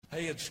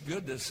Hey, it's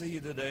good to see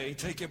you today.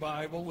 Take your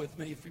Bible with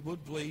me, if you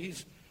would,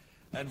 please.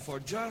 And for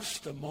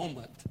just a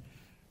moment,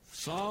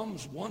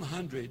 Psalms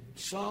 100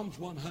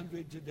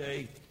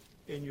 today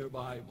in your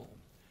Bible.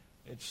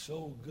 It's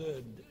so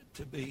good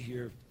to be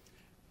here.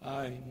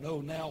 I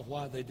know now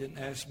why they didn't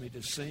ask me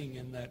to sing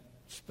in that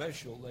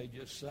special they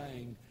just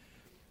sang.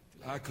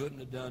 I couldn't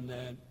have done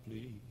that,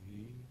 please.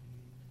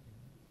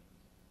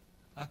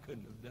 I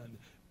couldn't have done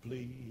that,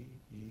 please.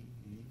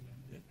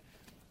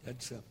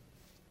 That's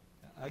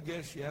I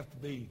guess you have to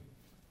be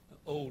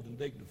old and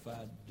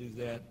dignified to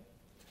do that,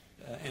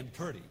 and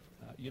pretty.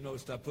 You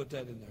noticed I put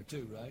that in there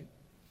too, right?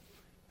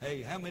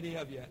 Hey, how many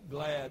of you are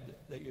glad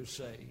that you're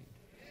saved?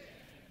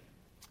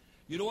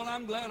 You know what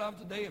I'm glad of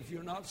today? If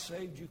you're not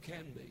saved, you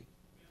can be.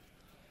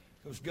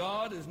 Because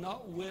God is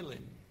not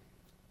willing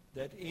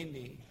that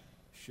any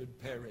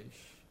should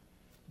perish,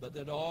 but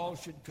that all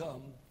should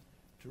come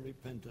to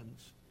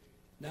repentance.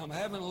 Now, I'm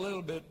having a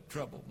little bit of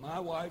trouble. My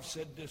wife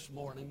said this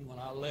morning when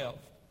I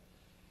left,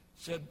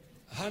 said,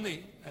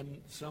 honey,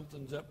 and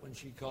something's up when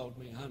she called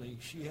me honey.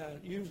 She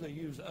usually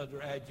uses other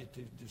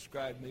adjectives to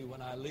describe me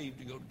when I leave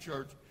to go to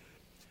church.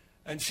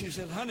 And she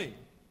said, honey,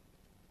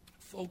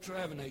 folks are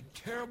having a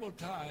terrible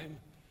time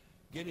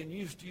getting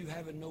used to you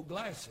having no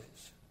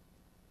glasses.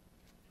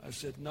 I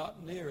said,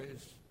 not near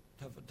as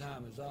tough a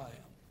time as I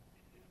am.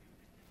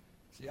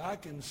 See, I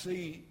can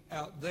see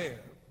out there,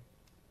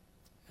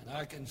 and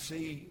I can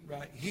see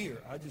right here.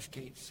 I just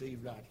can't see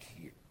right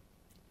here.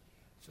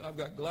 So I've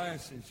got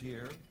glasses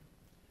here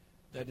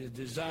that is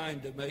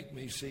designed to make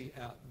me see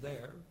out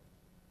there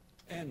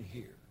and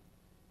here.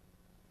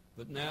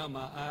 But now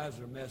my eyes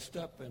are messed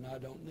up, and I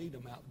don't need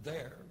them out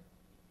there.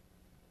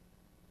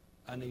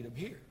 I need them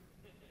here.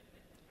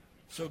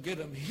 So get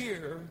them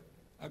here,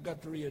 I've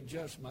got to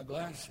readjust my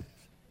glasses.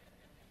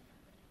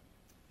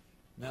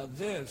 Now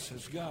this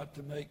has got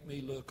to make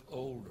me look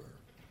older.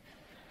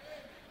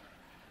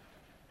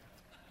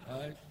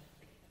 Right?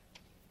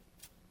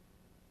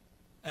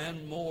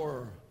 And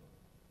more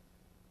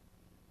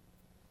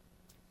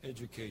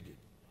educated,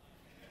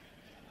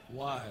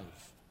 wise,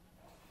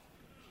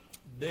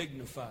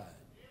 dignified,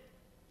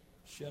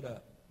 shut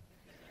up,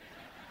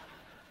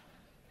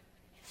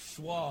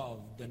 suave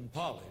and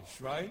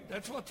polished, right?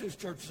 That's what this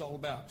church is all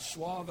about,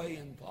 suave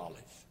and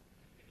polished.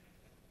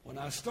 When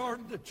I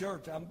started the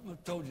church,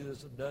 I've told you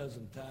this a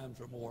dozen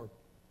times or more,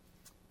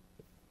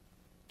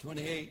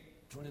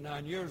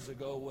 29 years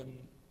ago when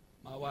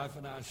my wife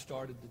and I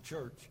started the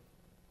church,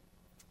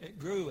 it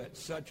grew at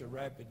such a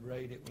rapid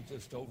rate, it was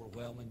just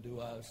overwhelming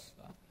to us.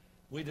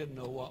 We didn't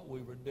know what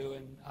we were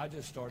doing. I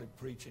just started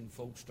preaching.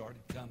 Folks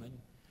started coming.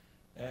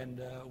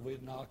 And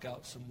we'd knock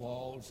out some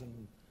walls,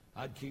 and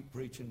I'd keep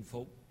preaching.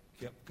 Folk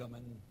kept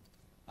coming.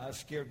 I was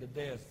scared to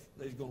death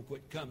they was going to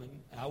quit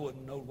coming. I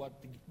wouldn't know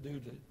what to do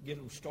to get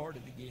them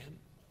started again.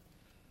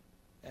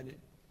 And it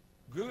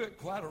grew at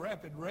quite a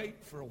rapid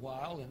rate for a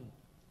while. And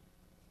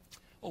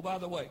oh, by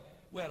the way,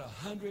 we had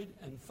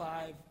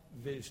 105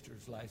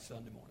 visitors last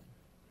Sunday morning.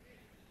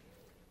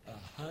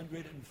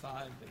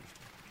 105 visitors.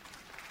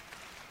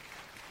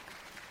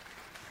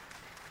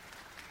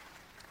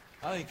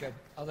 I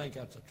think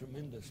that's a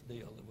tremendous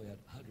deal that we had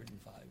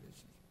 105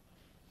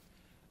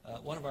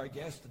 visitors. One of our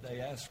guests today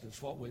asked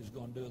us what we was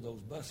going to do with those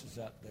buses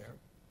out there.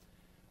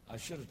 I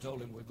should have told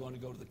him we're going to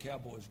go to the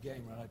Cowboys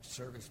game right after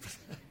service.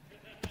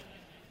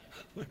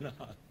 We're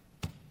not.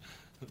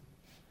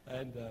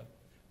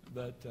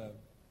 But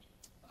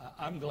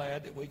I'm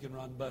glad that we can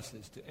run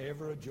buses to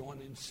every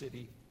adjoining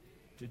city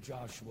to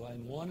Joshua,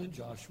 and one in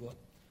Joshua,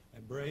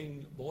 and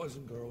bring boys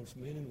and girls,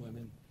 men and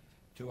women,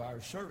 to our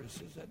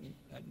services that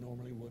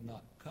normally would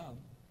not come.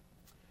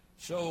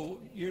 So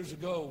years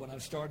ago, when I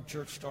started,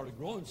 church started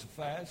growing so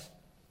fast,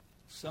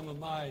 some of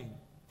my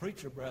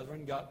preacher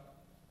brethren got,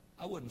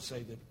 I wouldn't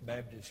say that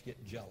Baptists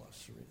get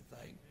jealous or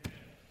anything,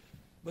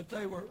 but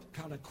they were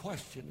kind of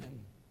questioning.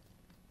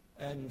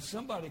 And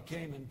somebody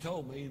came and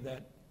told me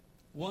that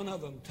one of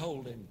them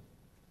told him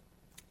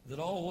that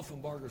all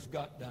Wolfenbarger's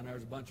got down there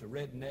is a bunch of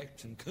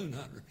rednecks and coon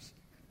hunters.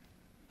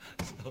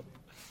 So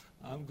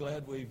I'm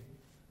glad we've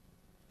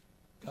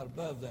got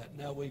above that.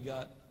 Now we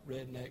got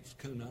rednecks,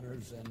 coon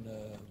hunters, and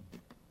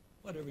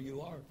whatever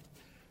you are.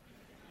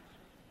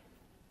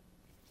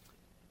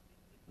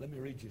 Let me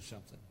read you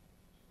something.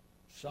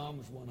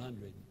 Psalms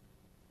 100.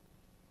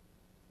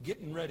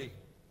 Getting ready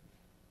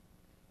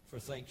for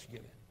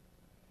Thanksgiving.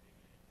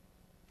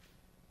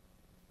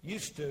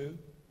 Used to,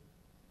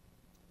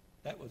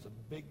 that was a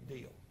big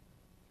deal.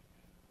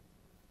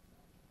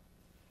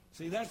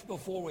 See, that's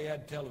before we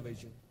had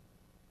television.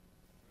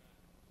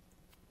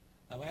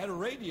 Now, we had a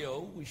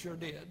radio, we sure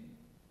did,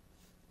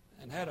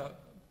 and had a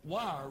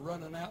wire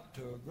running out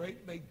to a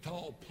great big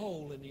tall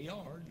pole in the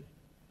yard.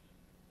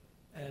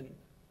 And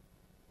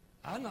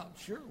I'm not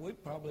sure, we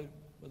probably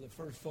were the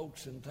first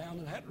folks in town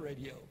that had a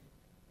radio.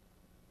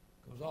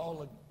 Because all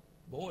the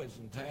boys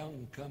in town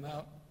would come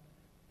out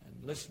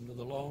and listen to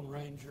the Lone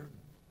Ranger,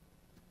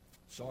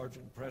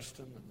 Sergeant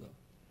Preston, and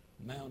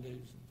the Mounties,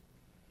 and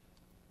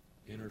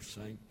Inner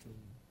Sanctum.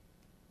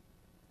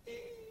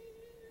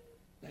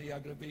 Now y'all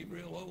going to be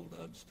real old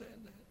to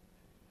understand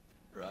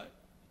that. Right?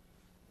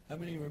 How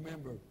many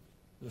remember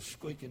the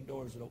squeaking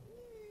doors that open?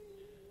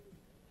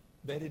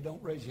 Betty,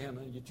 don't raise your hand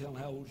and you tell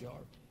them how old you are.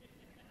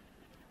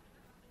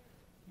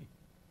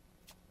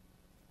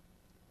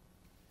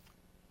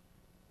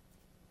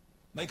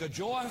 Make a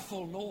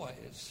joyful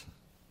noise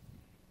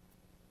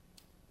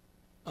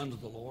unto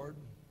the Lord,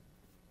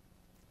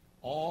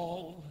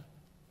 all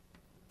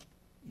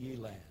ye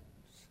lands.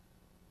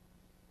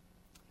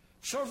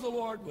 Serve the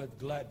Lord with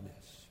gladness.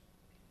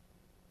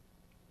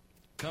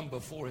 Come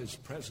before his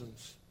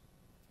presence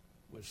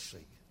with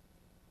singing.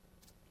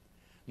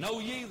 Know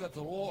ye that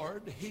the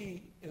Lord,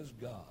 he is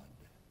God.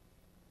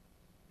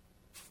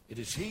 It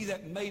is he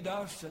that made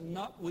us and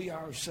not we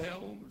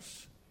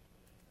ourselves.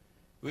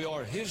 We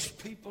are his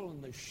people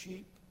and the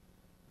sheep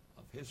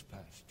of his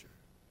pasture.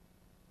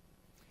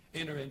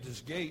 Enter into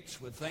his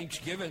gates with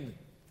thanksgiving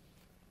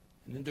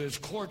and into his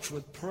courts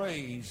with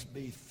praise.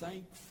 Be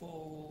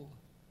thankful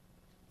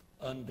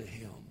unto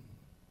him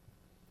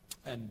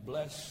and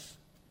bless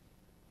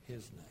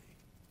his name.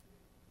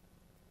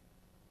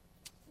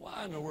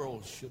 Why in the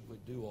world should we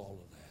do all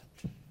of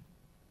that?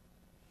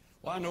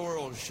 Why in the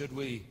world should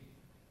we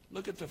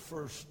look at the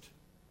first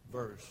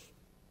verse,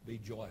 be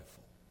joyful?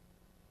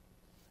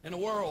 In a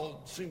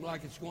world seems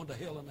like it's going to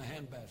hell in a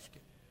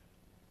handbasket.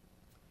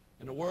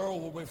 In a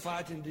world where we're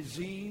fighting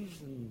disease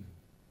and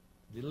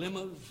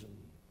dilemmas and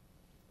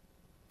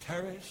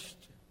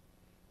terrorists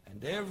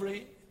and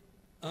every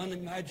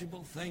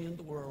unimaginable thing in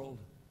the world,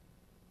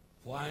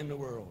 why in the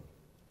world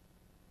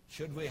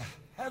should we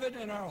have it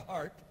in our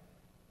heart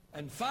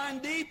and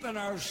find deep in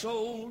our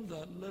soul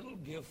the little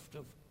gift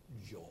of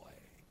joy?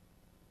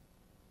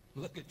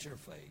 Look at your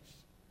face.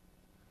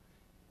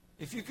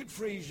 If you could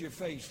freeze your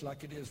face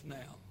like it is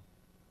now,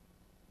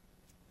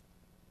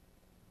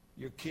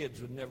 your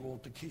kids would never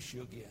want to kiss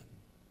you again.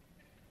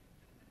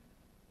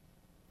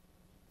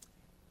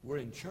 We're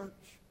in church.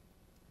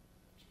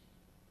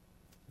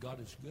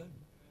 God is good.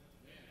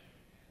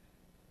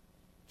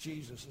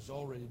 Jesus has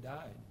already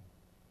died.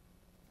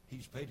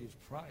 He's paid his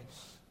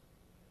price.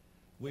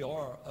 We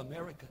are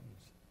Americans.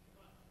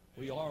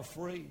 We are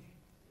free.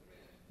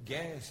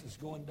 Gas is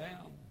going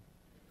down,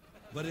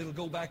 but it'll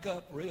go back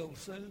up real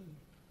soon.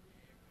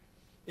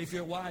 If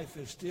your wife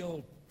is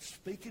still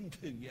speaking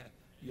to you,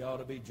 you ought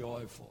to be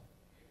joyful.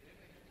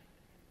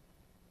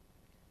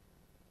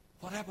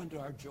 What happened to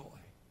our joy?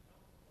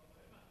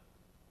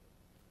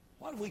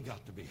 What have we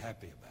got to be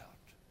happy about?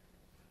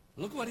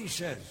 Look what he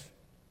says.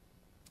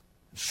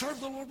 Serve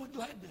the Lord with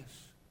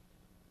gladness.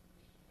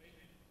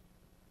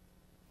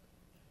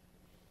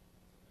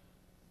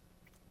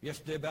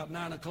 Yesterday about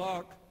 9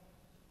 o'clock,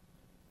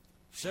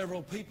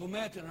 several people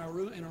met in a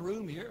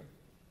room here.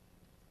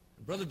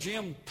 Brother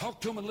Jim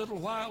talked to them a little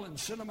while and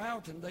sent them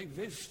out, and they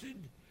visited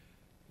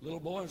little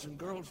boys and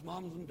girls,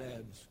 moms and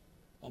dads,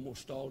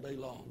 almost all day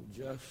long,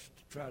 just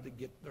to try to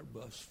get their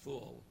bus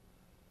full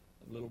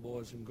of little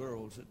boys and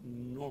girls that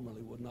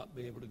normally would not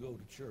be able to go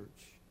to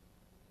church,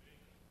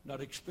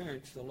 not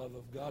experience the love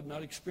of God,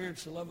 not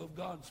experience the love of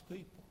God's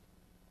people.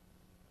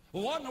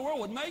 Well, what in the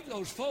world would make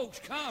those folks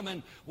come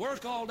and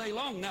work all day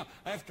long? Now,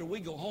 after we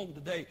go home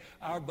today,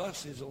 our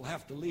buses will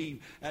have to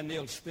leave, and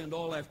they'll spend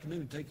all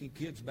afternoon taking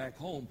kids back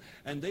home.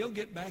 And they'll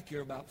get back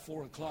here about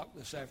 4 o'clock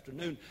this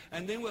afternoon,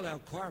 and then we'll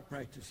have choir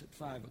practice at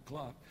 5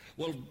 o'clock.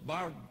 Well,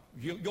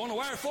 you going to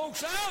wear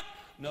folks out?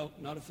 No,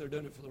 not if they're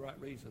doing it for the right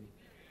reason.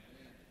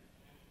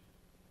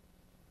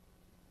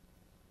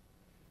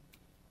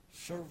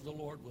 Serve the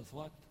Lord with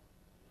what?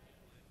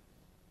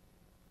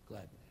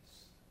 Gladness.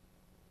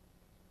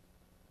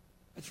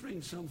 That's the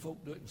reason some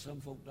folk do it and some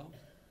folk don't.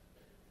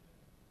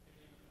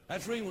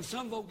 That's the reason when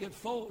some folk get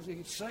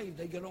saved,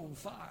 they get on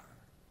fire.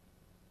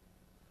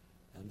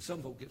 And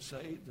some folk get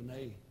saved and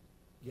they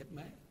get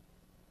mad.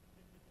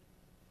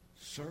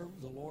 Serve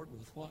the Lord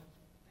with what?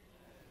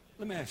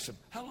 Let me ask you,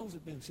 how long has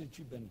it been since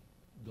you've been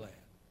glad?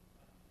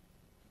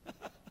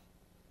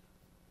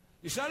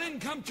 You said, I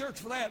didn't come to church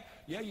for that.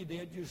 Yeah, you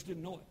did. You just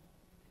didn't know it.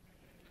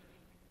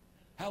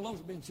 How long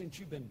has it been since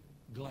you've been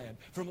glad?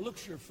 From the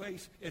looks of your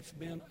face, it's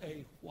been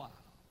a while.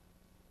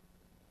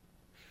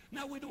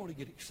 Now, we don't want to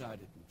get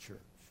excited in church.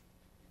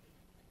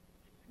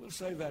 We'll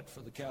save that for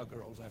the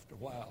cowgirls after a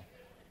while.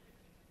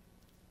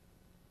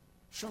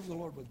 Serve the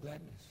Lord with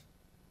gladness.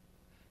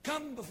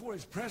 Come before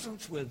his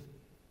presence with,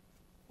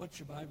 what's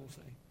your Bible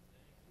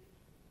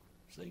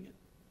say? Sing it.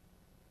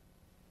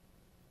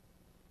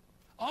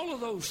 All of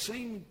those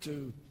seem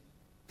to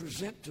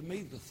present to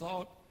me the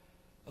thought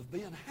of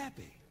being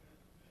happy,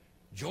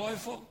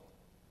 joyful,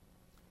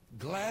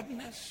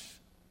 gladness,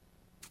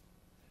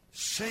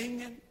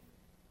 singing,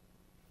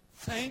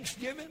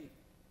 thanksgiving,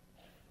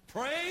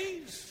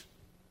 praise.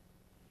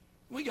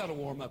 We got to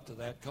warm up to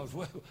that because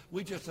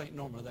we just ain't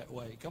normally that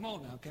way. Come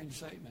on now, can you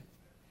say amen?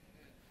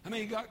 I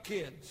mean, you got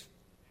kids.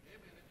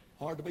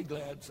 Hard to be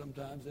glad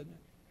sometimes, isn't it?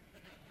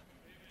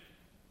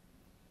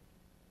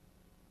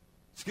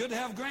 It's good to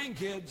have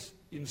grandkids.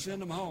 You can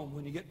send them home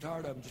when you get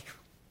tired of them.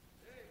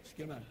 Just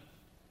get them out.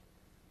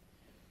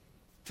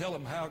 Tell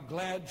them how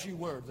glad you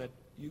were that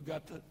you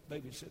got to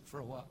babysit for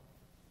a while.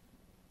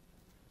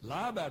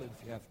 Lie about it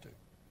if you have to.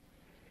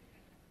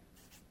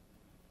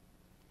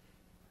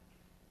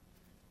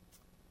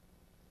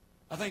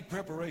 I think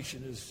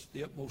preparation is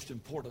the utmost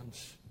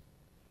importance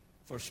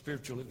for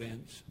spiritual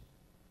events,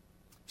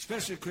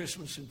 especially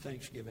Christmas and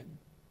Thanksgiving.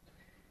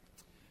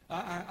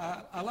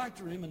 I like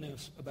to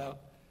reminisce about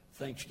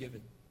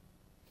Thanksgiving.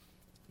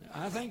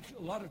 I think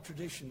a lot of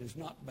tradition is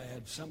not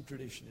bad. Some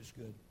tradition is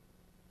good.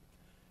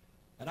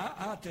 And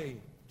I'll tell you,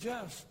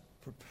 just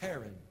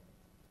preparing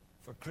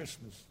for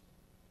Christmas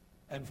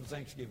and for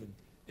Thanksgiving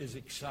is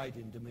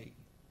exciting to me.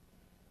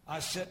 I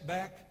sit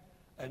back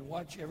and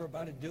watch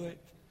everybody do it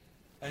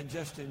and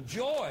just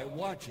enjoy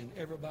watching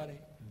everybody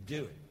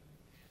do it.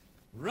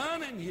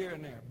 Running here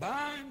and there,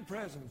 buying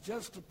presents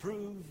just to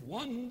prove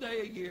one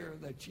day a year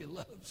that you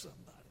love somebody.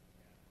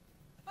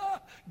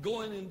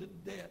 Going into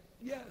debt.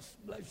 Yes,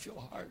 bless your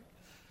heart.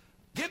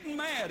 Getting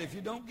mad if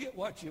you don't get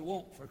what you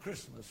want for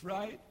Christmas,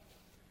 right?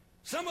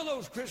 Some of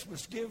those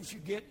Christmas gifts you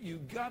get,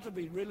 you've got to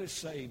be really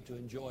saved to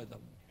enjoy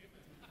them.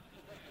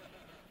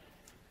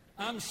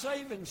 I'm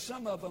saving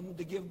some of them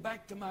to give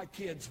back to my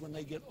kids when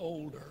they get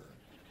older.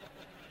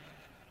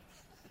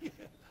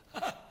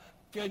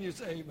 Can you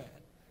say amen?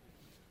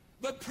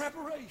 But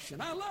preparation,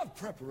 I love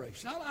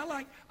preparation.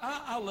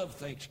 I love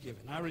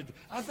Thanksgiving.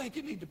 I think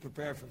you need to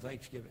prepare for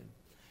Thanksgiving.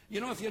 You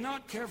know, if you're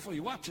not careful,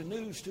 you watch the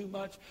news too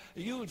much,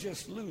 you'll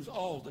just lose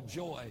all the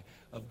joy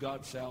of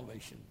God's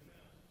salvation.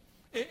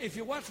 If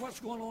you watch what's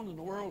going on in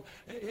the world,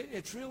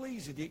 it's real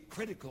easy to get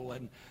critical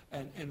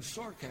and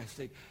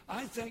sarcastic.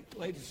 I think,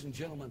 ladies and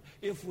gentlemen,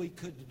 if we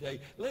could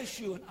today, let's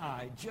you and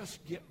I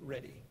just get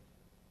ready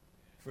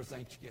for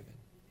Thanksgiving.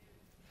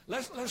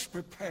 Let's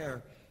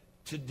prepare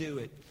to do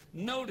it.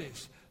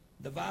 Notice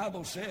the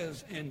Bible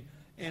says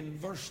in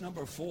verse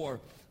number 4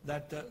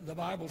 that the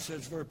Bible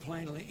says very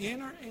plainly,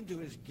 enter into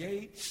his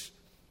gates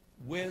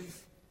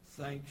with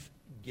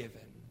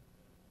thanksgiving.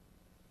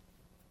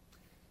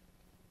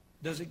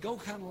 Does it go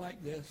kind of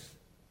like this?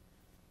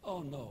 Oh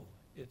no,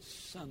 it's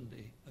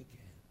Sunday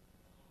again.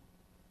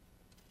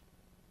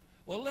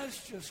 Well,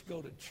 let's just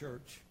go to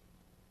church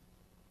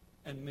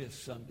and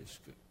miss Sunday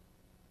school.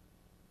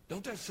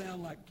 Don't that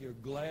sound like you're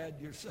glad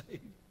you're saved?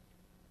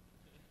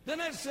 Doesn't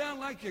that sound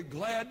like you're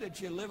glad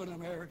that you live in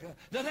America?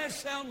 Doesn't that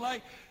sound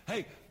like,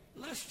 hey,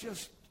 let's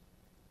just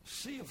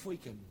see if we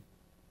can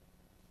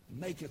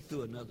make it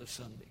through another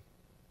Sunday?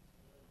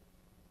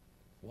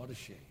 What a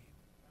shame.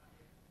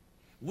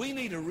 We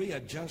need a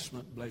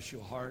readjustment, bless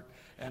your heart,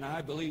 and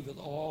I believe with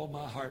all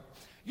my heart.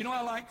 You know,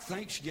 I like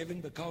Thanksgiving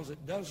because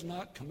it does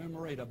not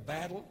commemorate a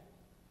battle,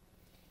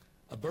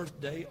 a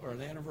birthday, or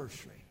an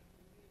anniversary.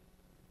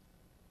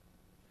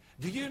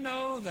 Do you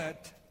know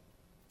that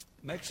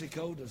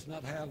Mexico does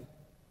not have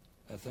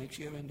a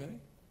Thanksgiving Day?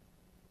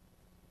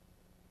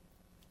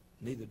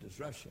 Neither does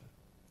Russia,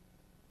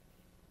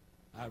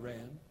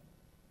 Iran,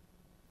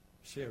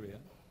 Syria.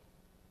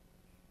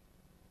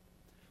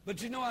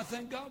 But you know, I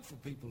thank God for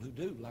people who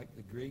do, like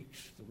the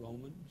Greeks, the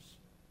Romans,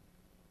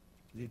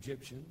 the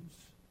Egyptians,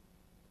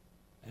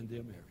 and the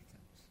Americans.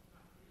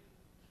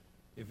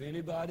 If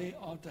anybody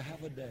ought to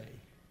have a day,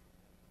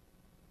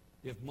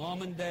 if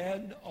mom and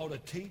dad ought to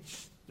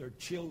teach their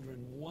children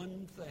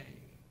one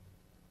thing,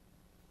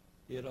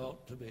 it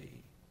ought to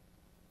be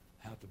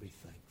how to be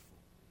thankful.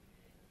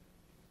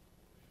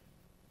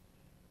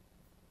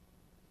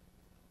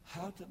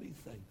 How to be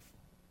thankful.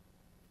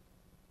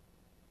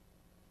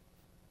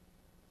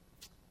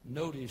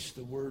 Notice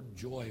the word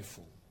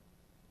joyful.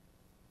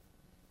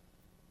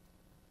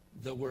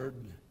 The word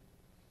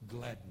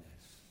gladness.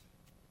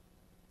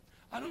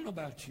 I don't know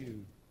about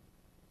you,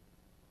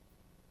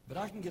 but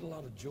I can get a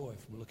lot of joy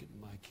from looking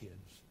at my kids.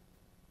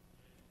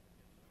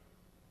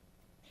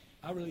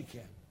 I really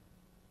can.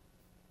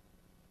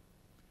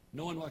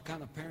 Knowing what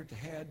kind of parent they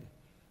had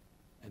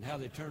and how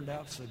they turned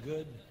out so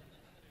good,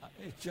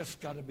 it's just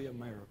got to be a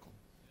miracle.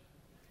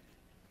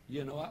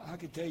 You know, I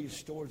could tell you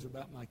stories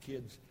about my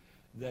kids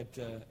that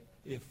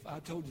if I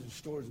told you the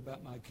stories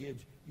about my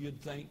kids, you'd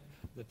think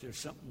that there's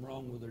something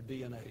wrong with their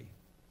DNA.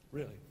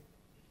 Really.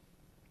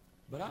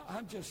 But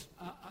I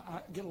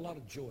get a lot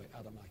of joy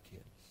out of my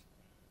kids.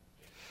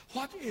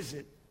 What is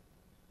it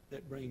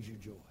that brings you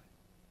joy?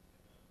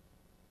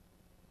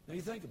 Now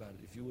you think about it,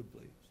 if you would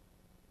please.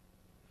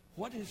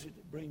 What is it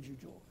that brings you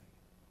joy?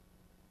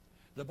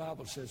 The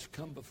Bible says,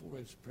 come before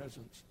his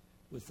presence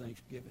with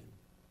thanksgiving.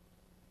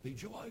 Be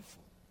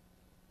joyful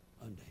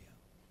unto him.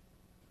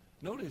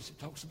 Notice it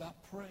talks about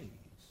praise.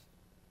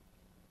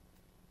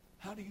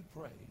 How do you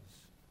praise?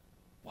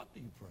 What do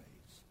you praise?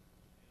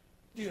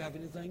 Do you have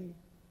anything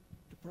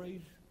to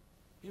praise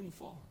him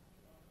for?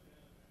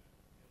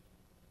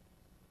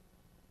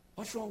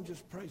 What's wrong with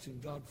just praising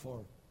God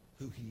for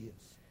who he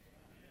is?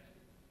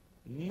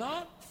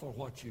 Not for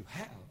what you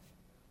have,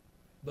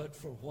 but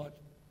for what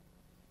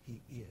he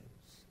is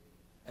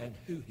and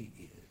who he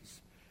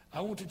is.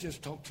 I want to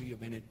just talk to you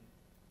a minute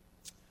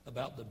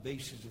about the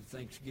basis of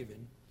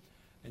Thanksgiving,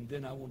 and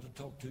then I want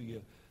to talk to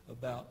you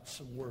about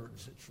some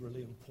words that's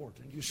really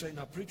important. You say,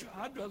 now, preacher,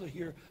 I'd rather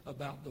hear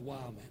about the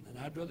wild man, and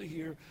I'd rather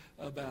hear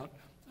about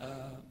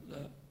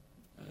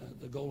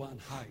the Golan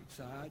Heights.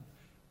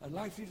 I'd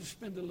like for you to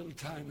spend a little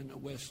time in the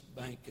West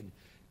Bank and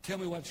tell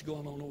me what's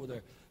going on over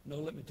there. No,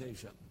 let me tell you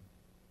something.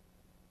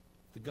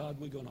 The God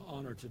we're going to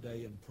honor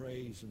today and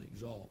praise and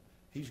exalt,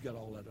 he's got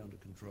all that under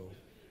control.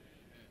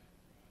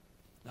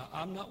 Now,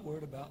 I'm not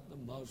worried about the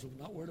Muslim,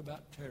 not worried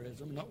about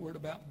terrorism, not worried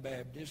about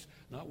Baptist,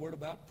 not worried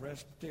about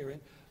Presbyterian.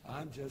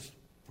 I'm just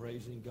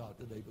praising God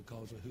today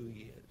because of who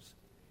he is.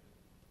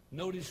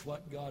 Notice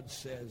what God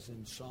says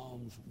in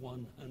Psalms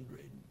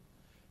 100.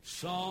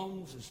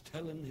 Psalms is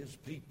telling his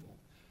people.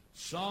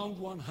 Psalm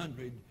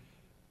 100,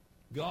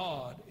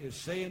 God is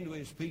saying to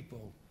his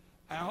people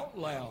out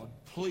loud,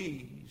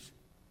 please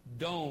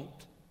don't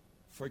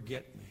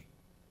forget me.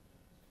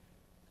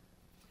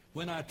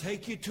 When I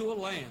take you to a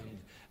land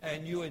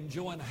and you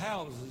enjoying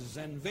houses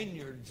and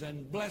vineyards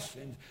and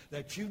blessings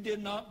that you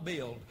did not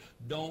build,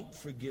 don't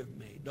forgive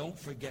me. Don't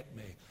forget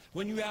me.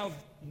 When you have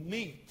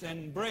meat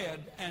and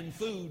bread and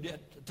food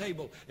at the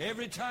table,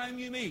 every time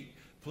you meet,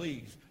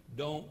 please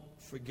don't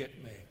forget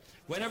me.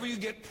 Whenever you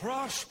get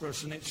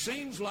prosperous and it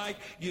seems like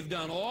you've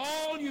done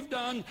all you've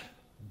done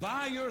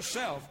by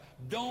yourself,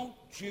 don't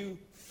you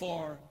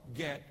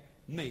forget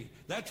me.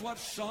 That's what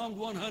Psalm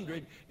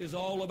 100 is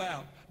all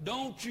about.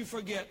 Don't you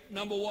forget,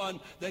 number one,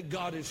 that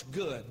God is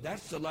good.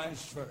 That's the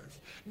last verse.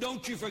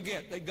 Don't you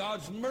forget that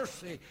God's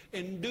mercy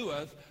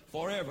endureth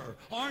forever.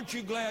 Aren't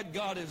you glad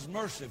God is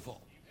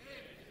merciful?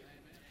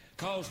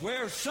 Because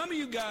where some of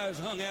you guys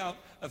hung out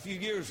a few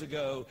years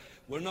ago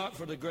were not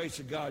for the grace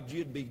of God,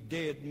 you'd be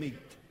dead meat.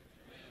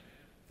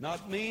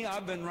 Not me.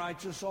 I've been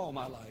righteous all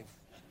my life.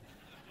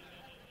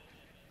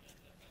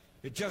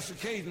 It's just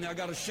occasionally I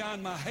got to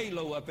shine my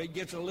halo up. It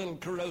gets a little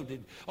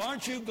corroded.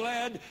 Aren't you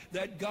glad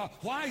that God,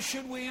 why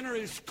should we enter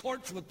his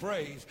courts with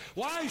praise?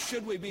 Why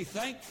should we be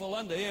thankful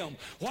unto him?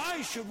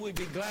 Why should we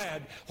be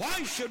glad?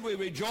 Why should we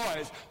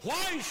rejoice?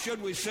 Why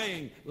should we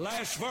sing?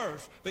 Last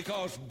verse,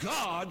 because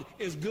God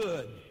is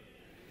good.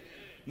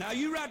 Now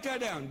you write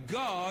that down.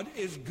 God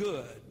is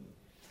good.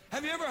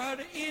 Have you ever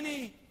heard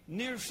any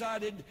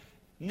nearsighted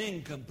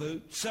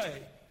nincompoop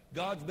say,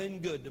 God's been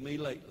good to me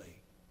lately?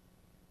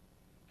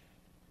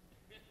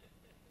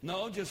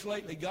 No, just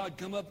lately God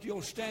come up to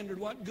your standard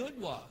what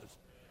good was.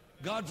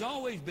 God's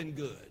always been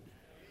good.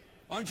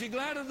 Aren't you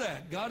glad of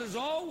that? God has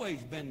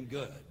always been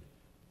good.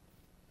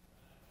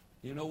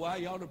 You know why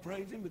you ought to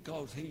praise him?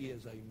 Because he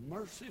is a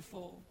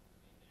merciful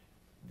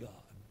God.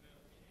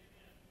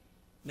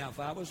 Now,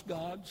 if I was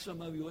God,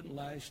 some of you wouldn't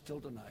last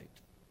till tonight.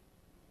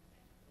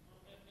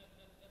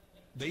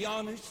 Be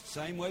honest,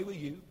 same way with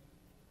you.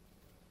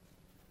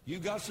 You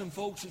got some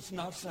folks that's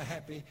not so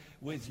happy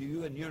with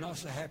you, and you're not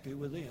so happy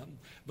with them.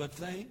 But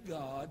thank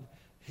God,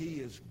 he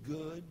is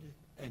good,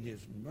 and his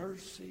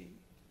mercy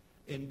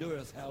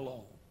endureth how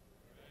long?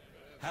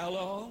 How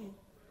long?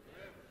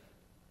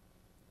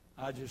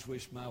 I just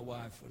wish my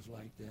wife was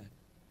like that.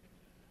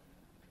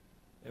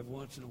 Every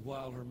once in a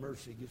while, her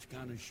mercy gets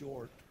kind of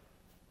short.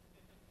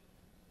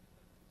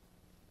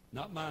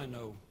 Not mine,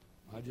 though.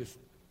 I just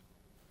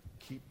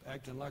keep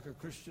acting like a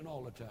Christian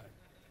all the time.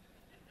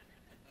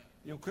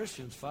 You know,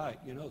 Christians fight.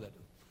 You know that.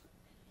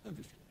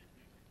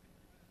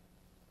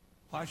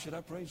 Why should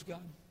I praise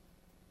God?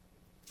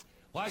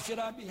 Why should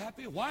I be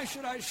happy? Why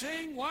should I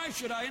sing? Why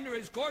should I enter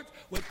his courts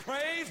with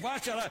praise? Why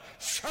should I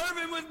serve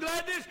him with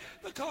gladness?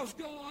 Because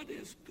God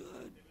is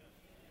good.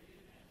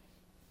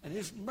 And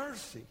his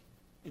mercy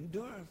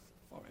endureth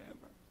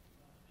forever.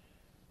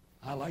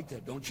 I like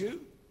that, don't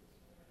you?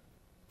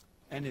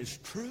 And his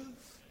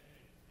truth.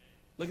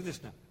 Look at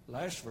this now.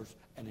 Last verse.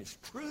 And his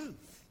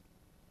truth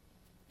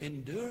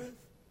endureth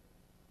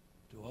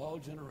to all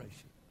generations.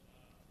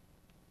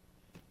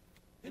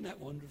 Isn't that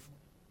wonderful?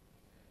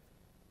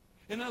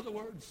 In other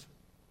words,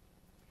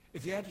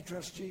 if you had to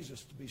trust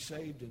Jesus to be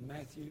saved in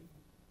Matthew,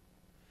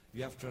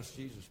 you have to trust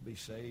Jesus to be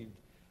saved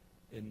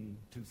in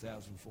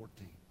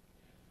 2014.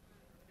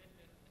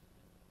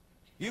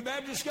 You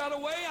Baptists got a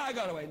way, I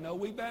got a way. No,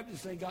 we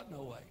Baptists ain't got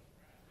no way.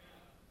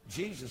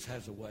 Jesus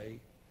has a way,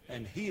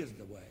 and he is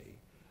the way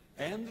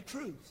and the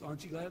truth.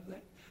 Aren't you glad of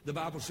that? The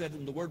Bible said,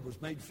 and the Word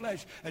was made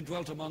flesh and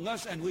dwelt among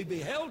us, and we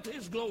beheld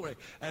his glory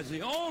as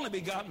the only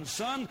begotten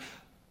Son,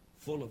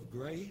 full of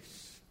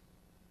grace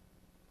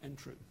and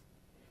truth.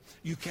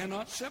 You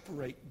cannot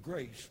separate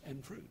grace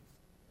and truth.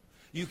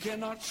 You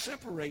cannot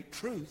separate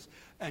truth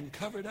and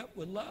cover it up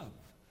with love.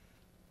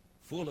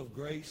 Full of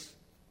grace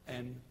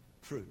and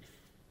truth.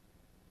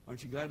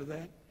 Aren't you glad of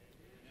that?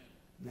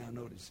 Now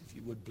notice, if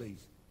you would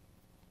please.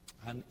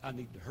 I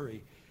need to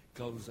hurry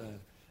because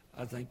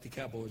I think the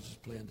Cowboys is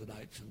playing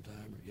tonight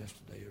sometime or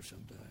yesterday or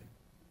sometime.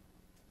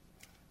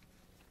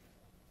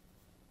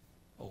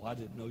 Oh, I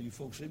didn't know you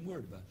folks even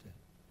worried about that.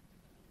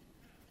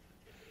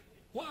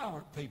 Why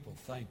aren't people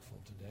thankful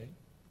today?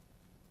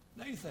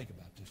 Now you think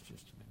about this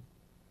just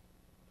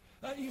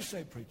a minute. You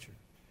say, preacher,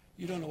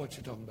 you don't know what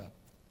you're talking about.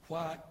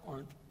 Why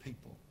aren't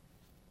people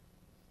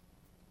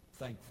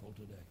thankful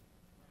today?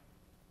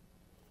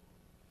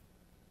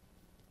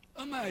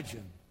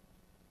 Imagine,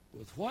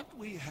 with what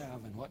we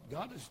have and what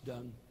God has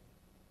done,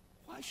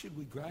 why should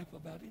we gripe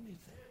about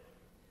anything?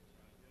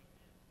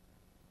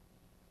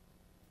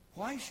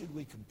 Why should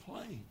we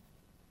complain?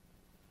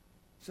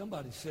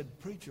 Somebody said,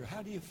 "Preacher,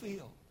 how do you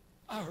feel?"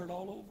 I heard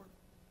all over.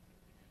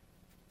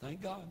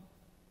 Thank God.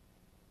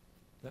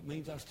 That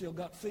means I still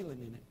got feeling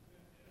in it.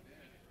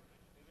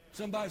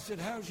 Somebody said,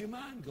 "How's your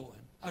mind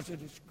going?" I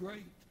said, "It's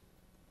great.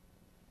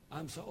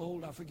 I'm so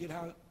old I forget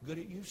how good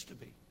it used to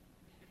be."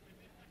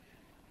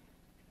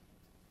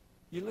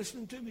 You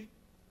listening to me?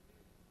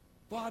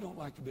 Well, I don't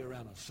like to be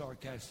around a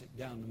sarcastic,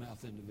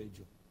 down-the-mouth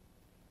individual.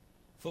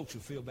 Folks who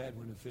feel bad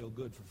when they feel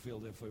good feel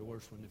they feel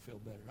worse when they feel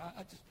better.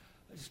 I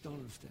just don't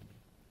understand it.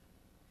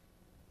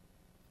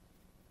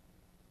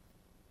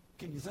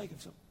 Can you think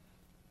of some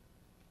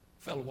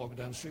fellow walking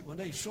down the street one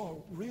day? He saw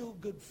a real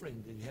good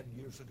friend that he had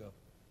years ago.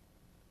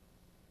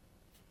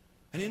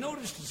 And he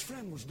noticed his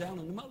friend was down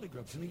in the mully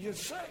grubs. And he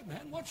just said,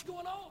 "Man, what's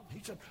going on?"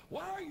 He said,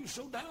 "Why are you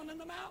so down in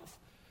the mouth?"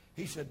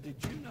 He said,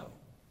 "Did you know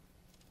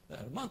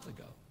that a month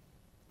ago,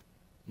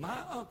 my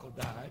uncle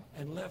died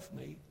and left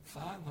me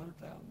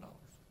 $500,000.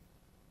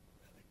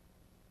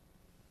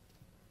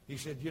 He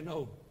said, "You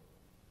know,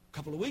 a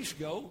couple of weeks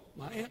ago,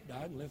 my aunt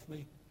died and left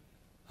me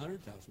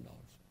 $100,000.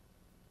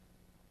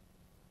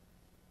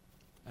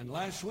 And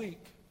last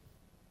week,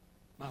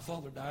 my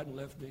father died and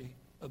left me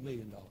 $1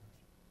 million.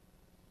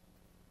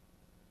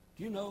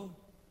 Do you know,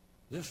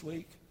 this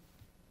week,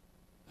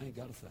 I ain't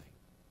got a thing.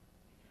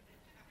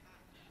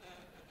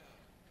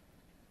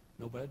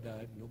 Nobody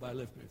died. Nobody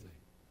left me anything."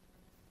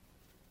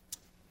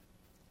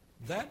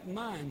 That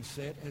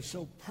mindset has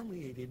so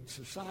permeated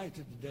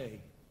society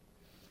today,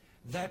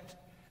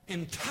 that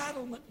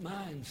entitlement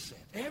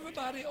mindset.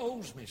 Everybody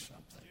owes me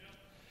something.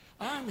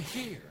 I'm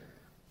here.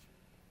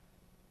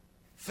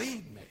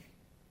 Feed me.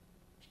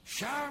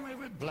 Shower me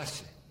with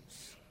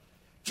blessings.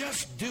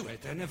 Just do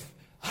it. And if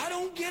I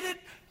don't get it,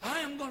 I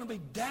am going to be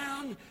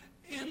down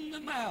in the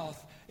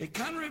mouth. It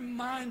kind of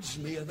reminds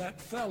me of that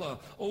fellow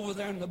over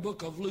there in the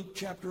book of Luke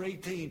chapter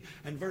 18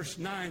 and verse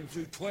 9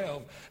 through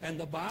 12. And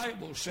the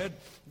Bible said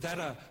that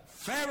a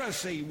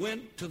Pharisee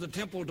went to the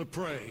temple to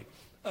pray.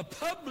 A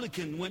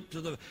publican went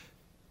to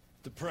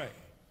pray.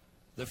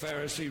 The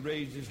Pharisee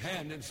raised his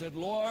hand and said,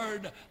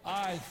 "Lord,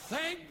 I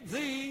thank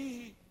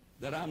thee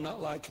that I'm not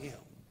like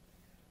him."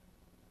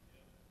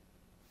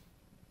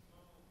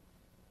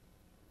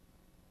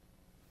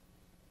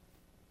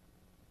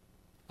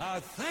 I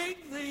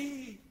thank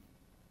thee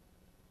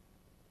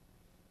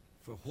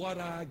for what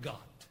I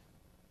got.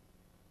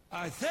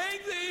 I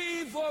thank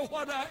thee for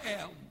what I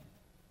am.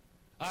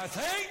 I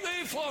thank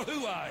thee for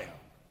who I am.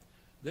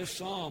 This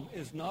psalm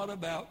is not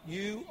about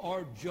you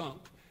or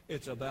junk.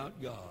 It's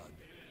about God.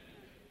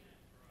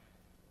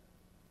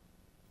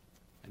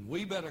 And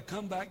we better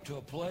come back to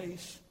a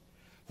place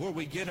where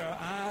we get our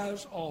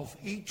eyes off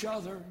each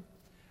other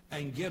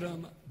and get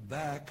them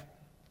back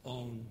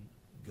on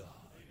God.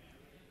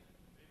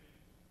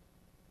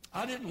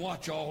 I didn't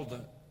watch all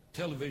the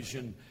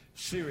television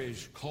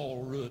series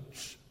called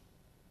Roots.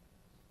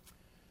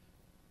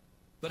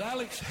 But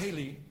Alex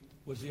Haley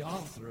was the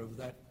author of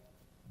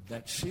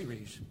that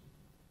series.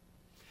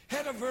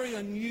 Had a very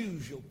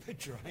unusual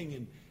picture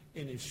hanging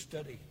in his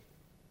study.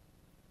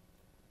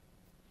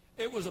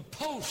 It was a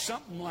post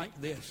something like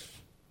this,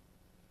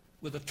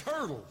 with a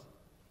turtle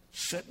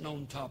sitting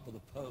on top of the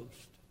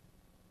post.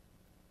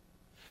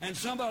 And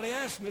somebody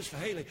asked Mr.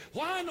 Haley,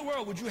 "Why in the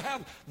world would you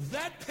have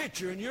that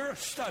picture in your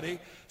study,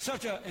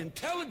 such an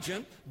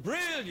intelligent,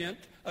 brilliant,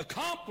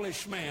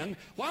 accomplished man?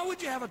 Why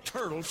would you have a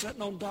turtle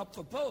sitting on top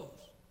of a post?"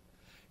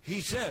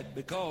 He said,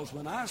 "Because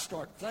when I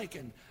start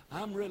thinking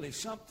I'm really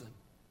something,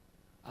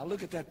 I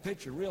look at that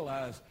picture and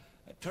realize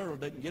that turtle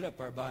didn't get up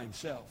there by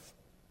himself.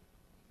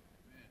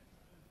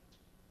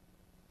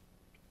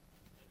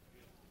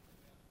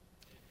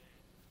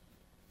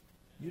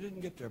 You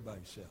didn't get there by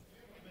yourself.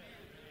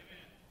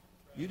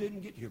 You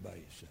didn't get here by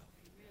yourself.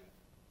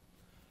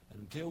 And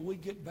until we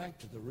get back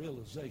to the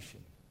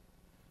realization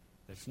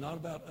that it's not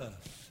about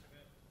us,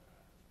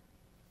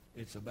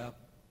 it's about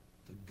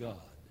the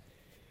God,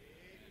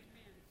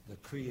 the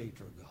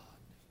Creator God,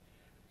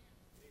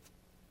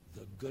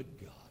 the good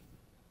God,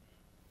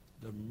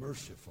 the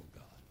merciful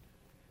God,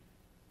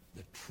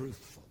 the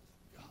truthful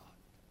God.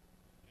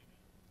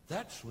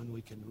 That's when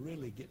we can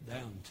really get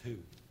down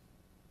to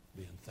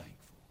being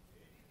thankful.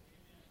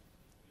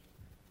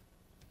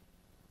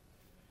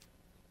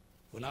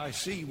 When I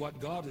see what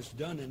God has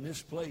done in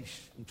this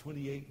place in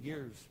 28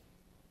 years,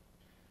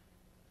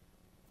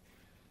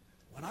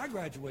 when I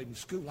graduated in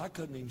school, I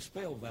couldn't even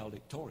spell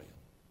valedictorian.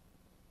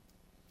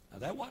 Now,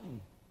 that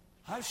wasn't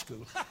high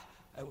school.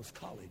 That was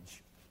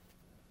college.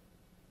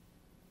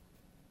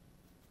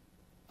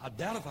 I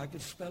doubt if I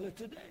could spell it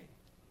today.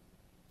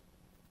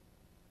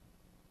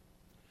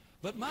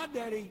 But my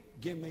daddy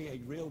gave me a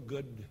real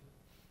good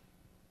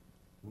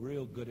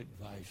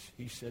advice.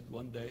 He said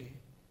one day,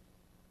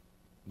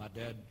 my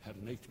dad had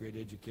an 8th grade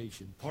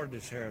education, parted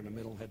his hair in the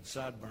middle, had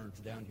sideburns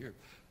down here,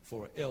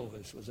 for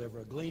Elvis was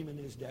ever a gleam in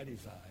his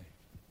daddy's eye.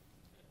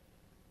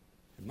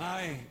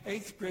 My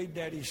 8th grade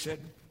daddy said,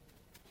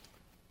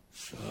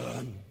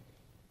 son,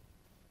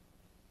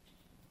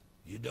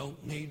 you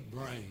don't need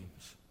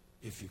brains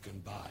if you can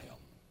buy them.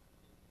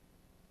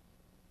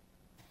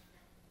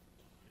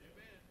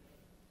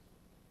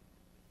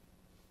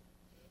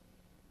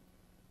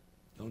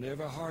 Don't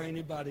ever hire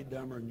anybody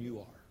dumber than you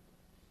are.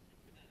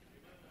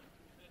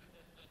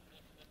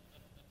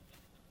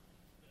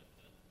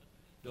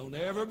 Don't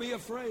ever be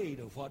afraid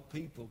of what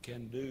people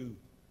can do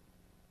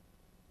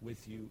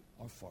with you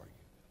or for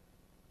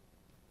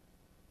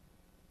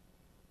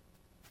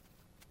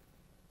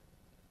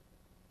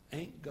you.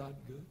 Ain't God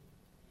good?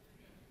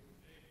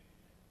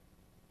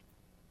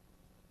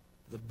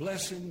 The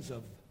blessings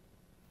of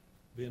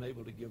being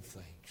able to give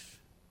thanks.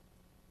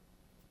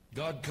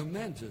 God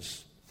commends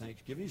us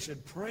thanksgiving. He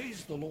said,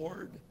 praise the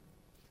Lord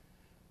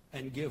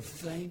and give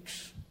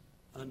thanks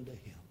unto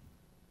him.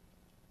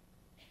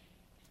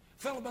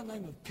 A fellow by the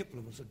name of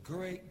Kipling was a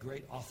great,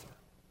 great author.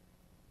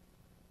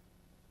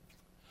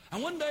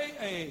 And one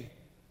day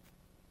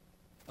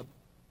a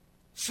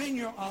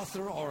senior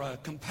author or a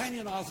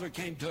companion author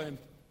came to him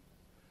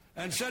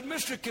and said,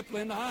 Mr.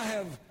 Kipling, I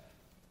have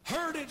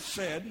heard it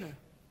said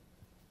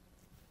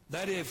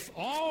that if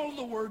all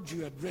the words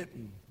you had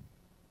written,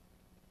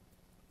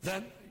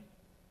 that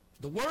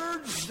the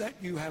words that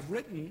you have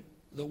written,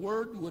 the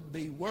word would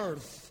be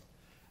worth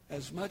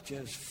as much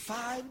as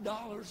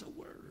 $5 a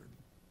word.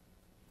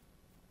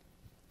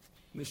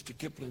 Mr.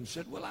 Kipling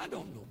said, well, I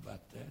don't know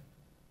about that.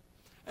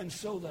 And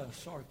so the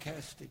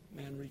sarcastic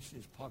man reached in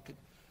his pocket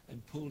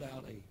and pulled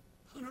out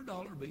a $100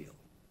 bill.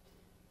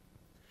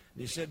 And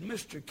he said,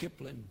 Mr.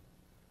 Kipling,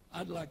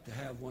 I'd like to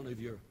have one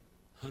of your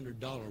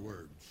 $100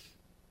 words.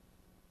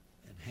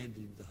 And handed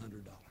him the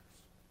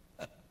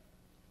 $100.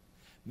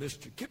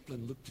 Mr.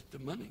 Kipling looked at the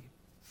money,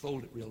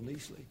 folded it real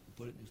nicely, and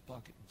put it in his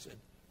pocket and said,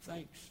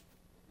 thanks.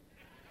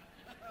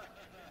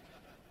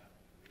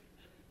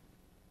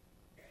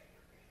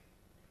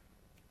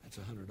 That's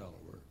a $100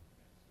 word.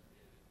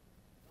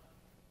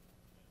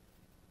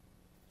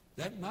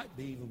 That might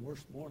be even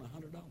worth more than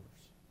 $100.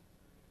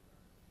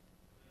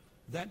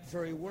 That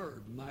very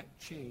word might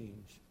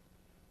change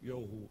your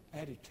whole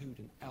attitude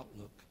and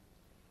outlook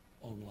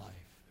on life.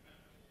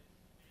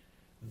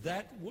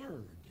 That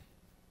word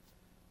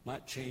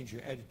might change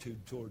your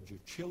attitude towards your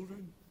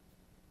children,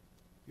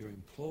 your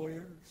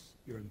employers,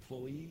 your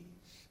employees,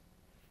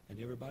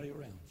 and everybody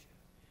around you.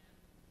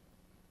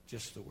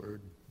 Just the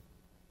word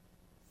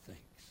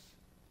thanks.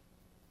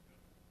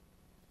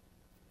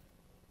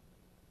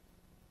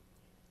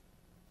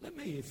 Let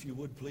me, if you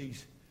would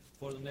please,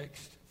 for the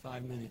next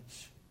 5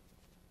 minutes,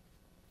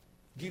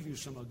 give you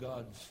some of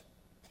God's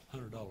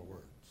 $100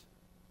 words.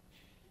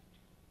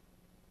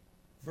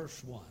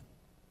 Verse 1.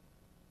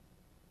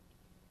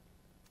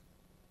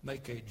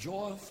 Make a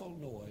joyful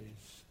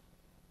noise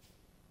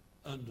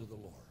unto the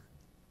Lord.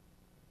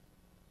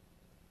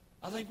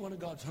 I think one of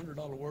God's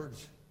 $100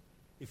 words,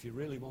 if you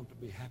really want to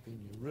be happy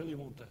and you really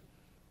want to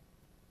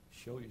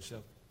show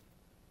yourself,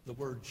 the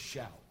word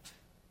shout.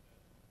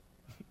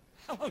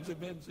 How long has it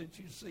been since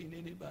you've seen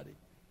anybody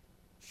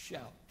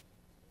shout?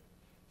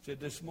 Said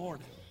this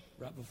morning,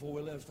 right before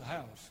we left the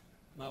house,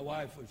 my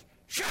wife was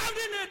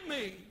shouting at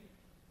me.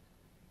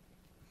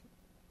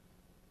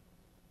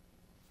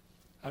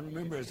 I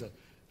remember as a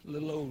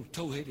little old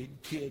tow-headed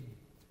kid,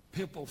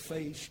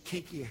 pimple-faced,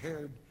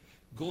 kinky-haired,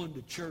 going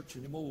to church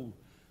in them old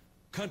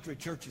country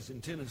churches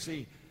in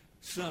Tennessee.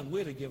 Son,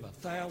 we'd have given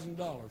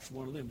 $1,000 for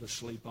one of them to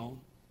sleep on.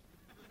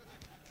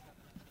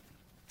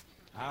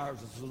 Ours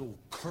was a little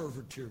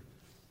curvature,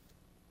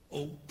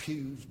 old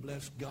pews,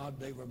 bless God,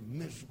 they were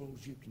miserable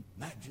as you can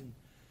imagine.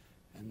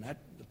 And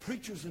the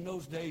preachers in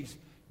those days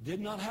did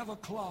not have a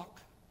clock.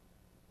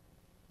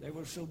 They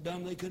were so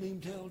dumb they couldn't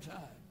even tell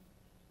time.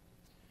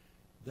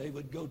 They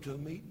would go to a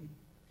meeting,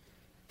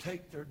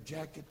 take their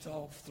jackets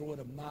off, throw it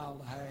a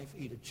mile and a half,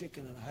 eat a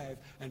chicken and a half,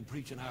 and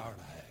preach an hour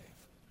and a half.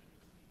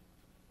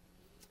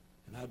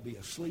 And I'd be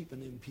asleep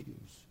in them pews.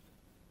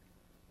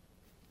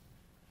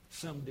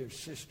 Some dear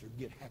sister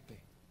get happy.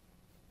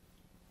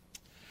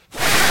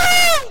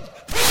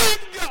 Praise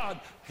God!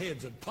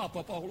 Heads would pop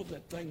up all over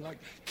that thing like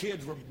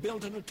kids were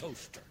building a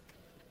toaster.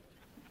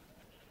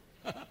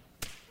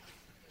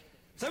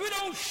 So we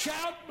don't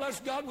shout, bless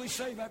God, we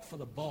save that for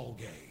the ball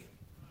game.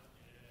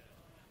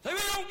 So we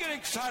don't get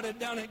excited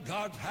down at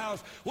God's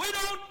house. We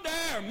don't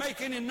dare make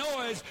any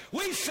noise.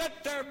 We sit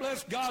there,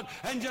 bless God,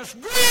 and just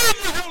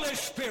grieve the Holy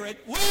Spirit.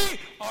 We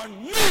are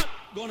not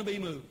going to be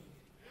moved.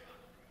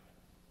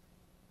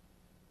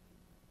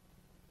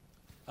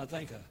 I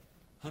think a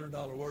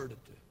 $100 word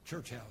at the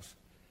church house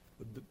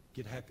would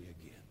get happy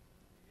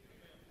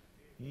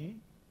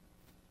again.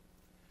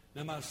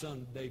 Now my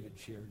son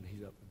David's here, and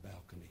he's up the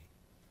balcony.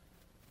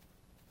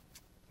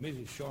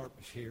 Mrs. Sharp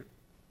is here.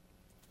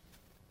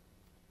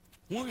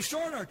 When we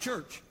started our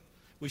church,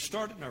 we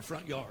started in our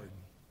front yard.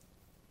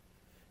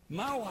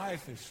 My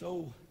wife is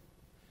so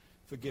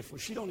forgetful.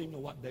 She don't even know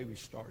what day we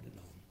started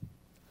on.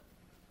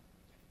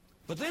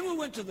 But then we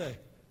went to the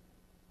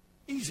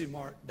Easy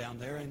Mart down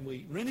there, and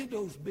we rented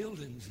those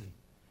buildings,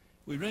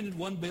 We rented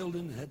one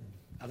building that had,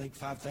 I think,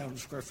 5,000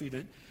 square feet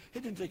in it.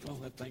 It didn't take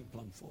long, that thing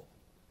plumb full.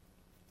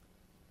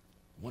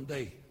 One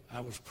day,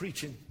 I was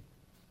preaching.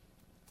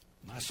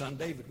 My son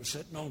David was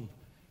sitting on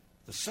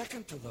the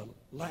second to the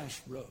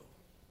last row.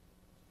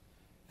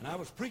 And I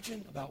was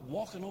preaching about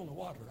walking on the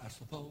water, I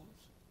suppose.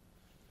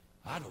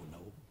 I don't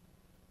know.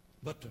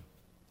 But the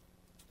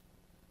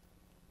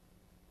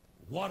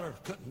water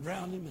couldn't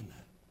drown him, and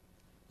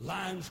the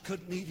lions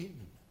couldn't eat him,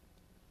 and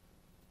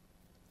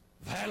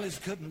the valleys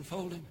couldn't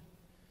fold him.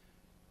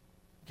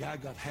 Guy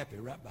got happy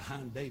right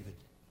behind David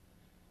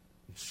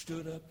and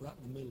stood up right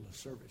in the middle of the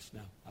service.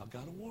 Now, I've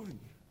got to warn you,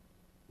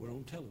 we're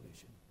on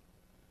television.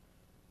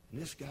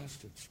 And this guy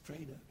stood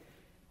straight up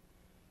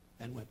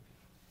and went,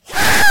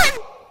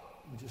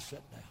 and just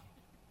sat down.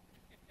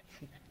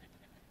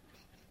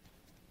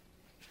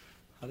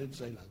 I didn't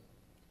say nothing.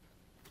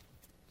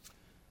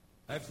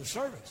 After the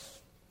service,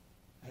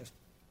 I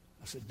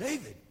said,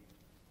 David,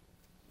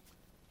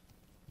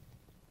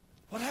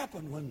 what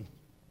happened when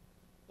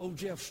old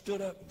Jeff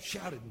stood up and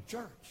shouted in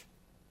church?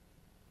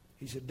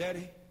 He said,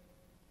 Daddy,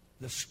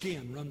 the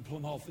skin run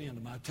plumb off the end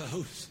of my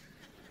toes.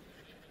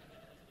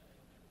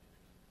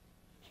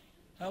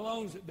 How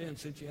long has it been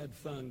since you had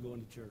fun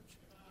going to church?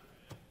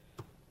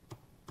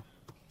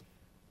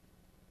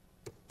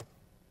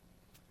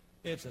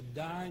 It's a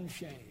dying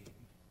shame.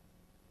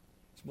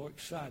 It's more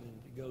exciting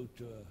to go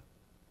to a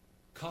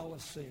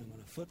coliseum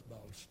and a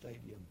football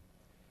stadium,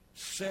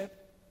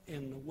 set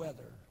in the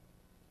weather,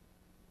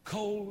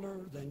 colder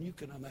than you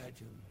can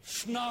imagine.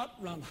 Snot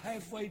run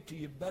halfway to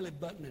your belly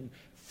button and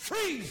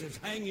freeze is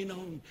hanging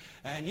on,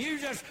 and you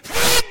just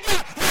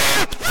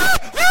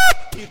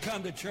you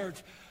come to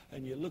church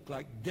and you look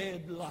like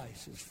dead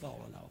lice is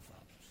falling off of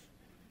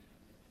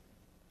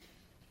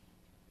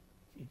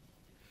us.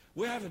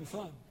 We're having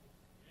fun.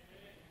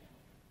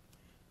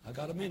 I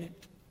got a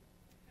minute.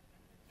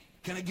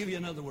 Can I give you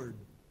another word?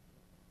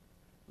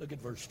 Look at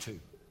verse 2.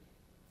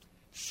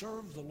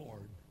 Serve the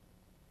Lord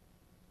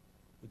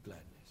with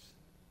gladness.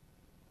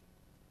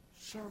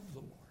 Serve the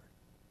Lord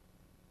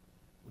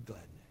with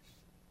gladness.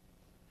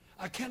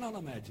 I cannot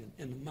imagine,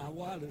 in my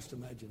wildest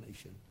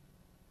imagination,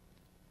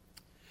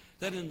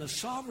 that in the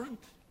sovereign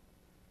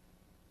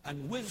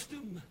and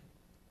wisdom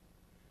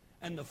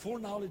and the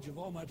foreknowledge of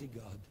Almighty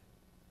God,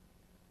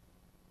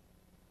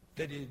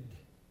 that He'd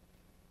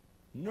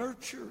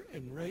nurture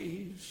and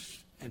raise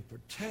and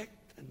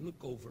protect and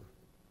look over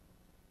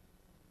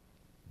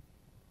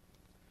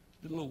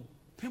the little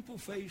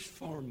pimple-faced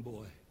farm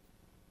boy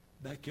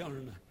back yonder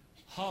in the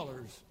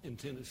hollers in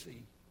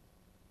Tennessee,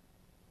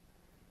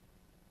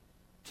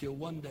 till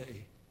one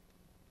day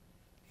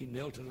he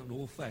knelt in an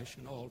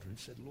old-fashioned altar and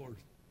said, Lord,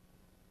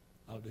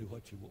 I'll do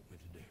what you want me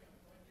to do.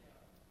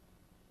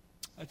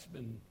 That's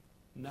been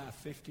nigh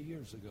 50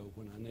 years ago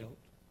when I knelt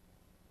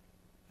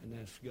and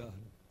asked God,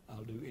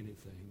 I'll do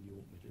anything you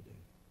want me to do.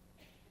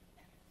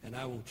 And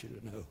I want you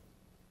to know,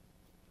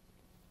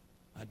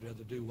 I'd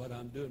rather do what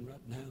I'm doing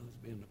right now as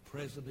being the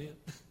president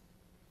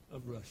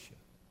of Russia.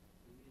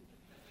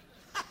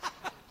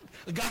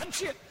 I got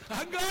you.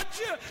 I got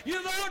you.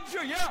 You know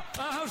you. Yeah.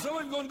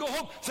 Someone's going to go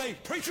home say,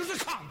 preacher's a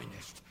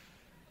communist.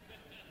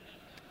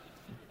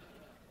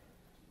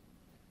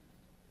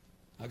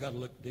 I got to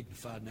look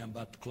dignified now. I'm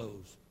about to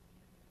close.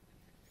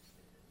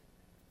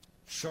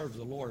 Serve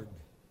the Lord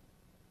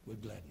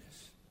with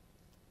gladness.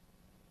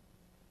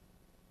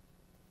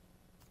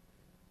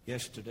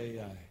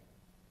 Yesterday, I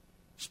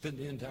spent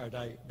the entire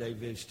day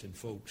visiting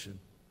folks, and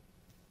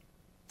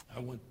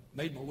I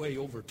made my way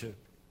over to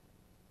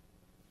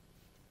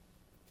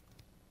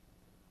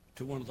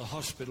one of the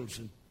hospitals,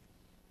 and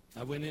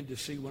I went in to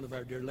see one of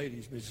our dear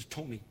ladies, Mrs.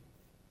 Tony.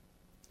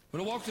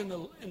 When I walked in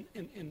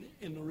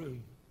the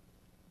room,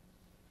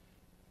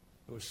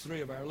 there was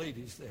 3 of our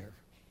ladies there.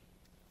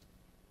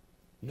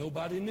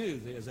 Nobody knew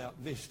they was out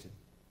visiting.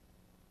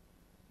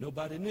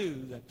 Nobody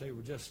knew that they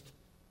were just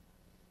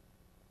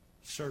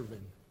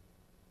serving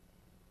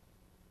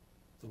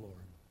the Lord.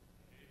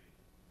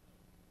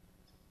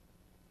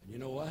 And you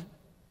know what?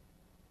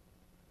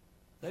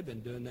 They've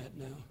been doing that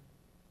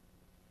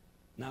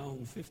now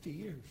on 50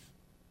 years,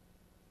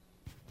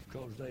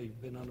 because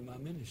they've been under my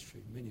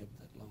ministry, many of them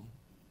that long.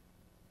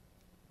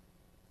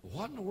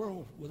 What in the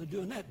world were they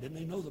doing that? Didn't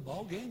they know the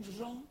ball games was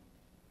on?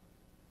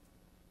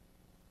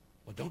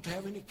 Well, don't they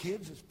have any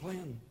kids that's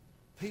playing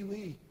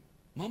Pee-wee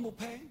Mumble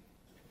Peg?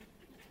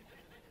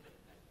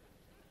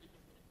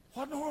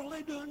 What in the world are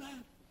they doing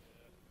that?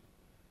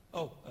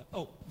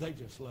 They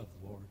just love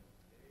the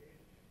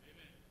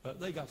Lord.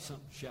 They got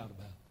something to shout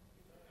about.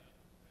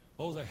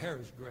 Oh, their hair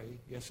is gray.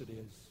 Yes, it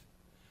is.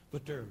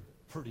 But they're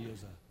pretty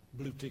as a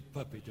blue-tick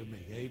puppy to me.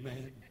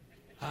 Amen.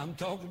 I'm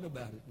talking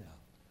about it now.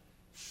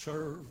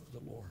 Serve the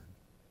Lord.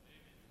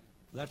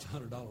 That's a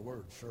 $100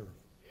 word, serve.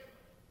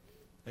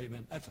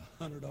 Amen. That's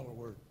a $100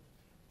 word,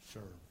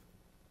 serve.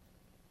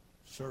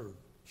 Serve.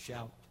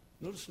 Shout.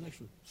 Notice the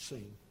next one,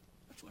 sing.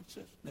 That's what it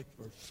says. Next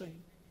verse, sing.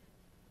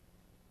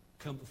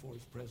 Come before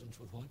His presence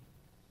with what?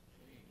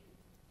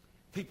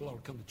 People ought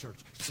to come to church.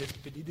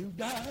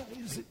 Zippity-doo-dah,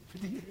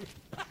 zippity-doo.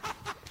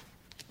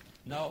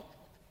 No.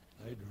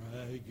 They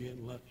drag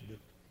in like this.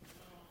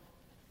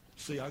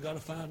 See, I got to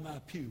find my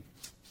pew.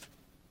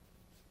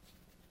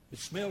 It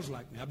smells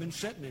like me. I've been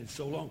sitting in it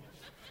so long.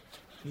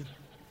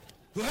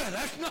 Well,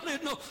 that's not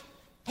it, no.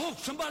 Oh,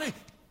 somebody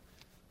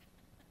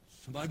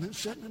been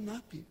sitting in my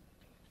pew.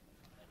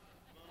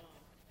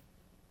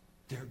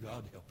 Dear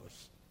God, help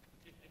us.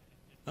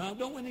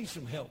 Don't we need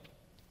some help?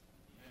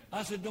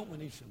 I said, don't we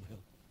need some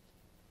help?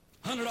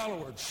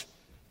 $100 words.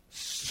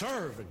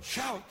 Serve and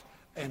shout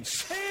and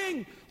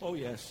sing. Oh,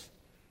 yes.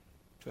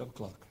 12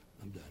 o'clock.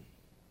 I'm done.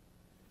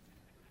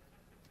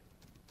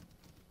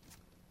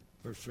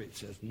 Verse 3, it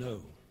says,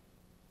 know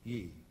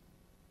ye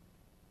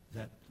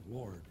that the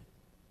Lord,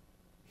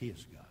 he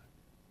is God.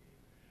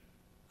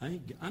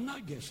 I'm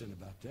not guessing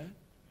about that.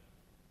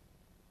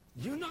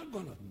 You're not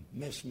going to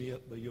mess me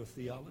up by your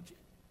theology.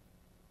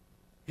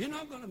 You're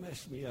not going to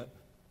mess me up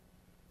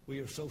with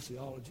your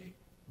sociology,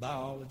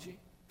 biology,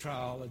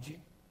 triology,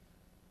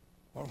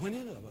 or when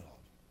any of it all.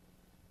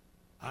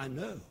 I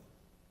know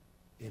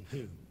in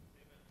whom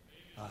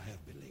I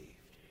have believed.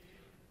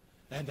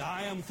 And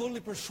I am fully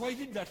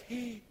persuaded that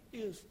he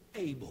is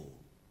able.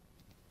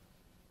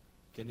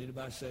 Can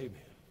anybody say amen?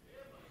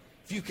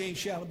 If you can't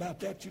shout about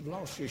that, you've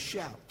lost your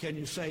shout. Can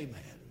you say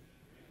amen?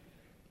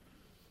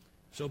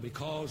 So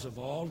because of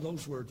all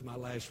those words, my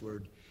last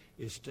word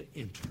is to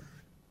enter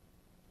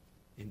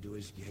into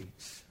his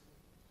gates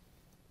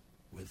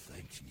with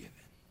thanksgiving.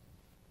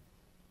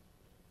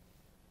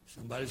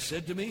 Somebody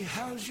said to me,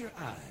 how's your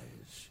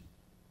eyes?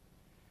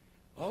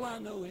 All I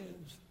know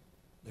is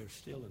they're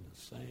still in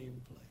the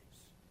same place.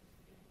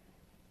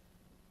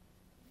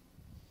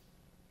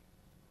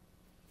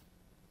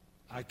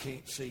 I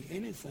can't see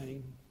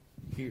anything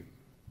here.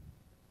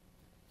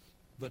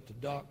 But the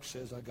doc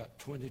says I got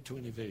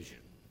 20/20 vision.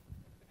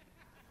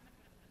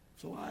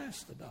 So I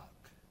asked the doc,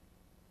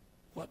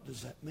 what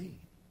does that mean?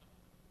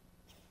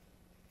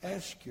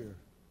 Ask your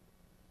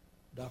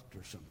doctor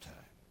sometime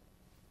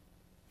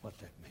what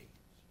that means.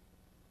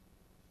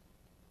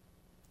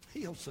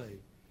 He'll say,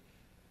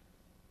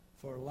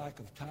 for lack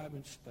of time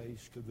and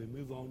space, could we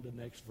move on to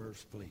the next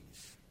verse,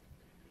 please?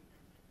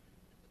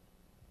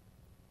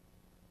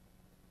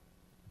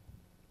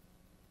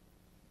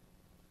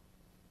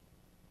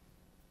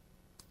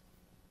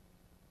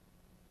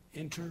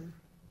 Enter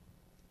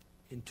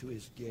into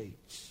his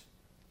gates.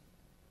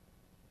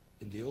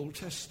 In the Old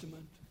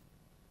Testament,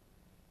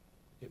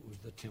 it was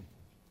the temple.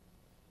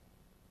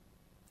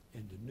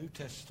 In the New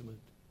Testament,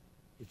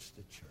 it's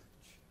the church.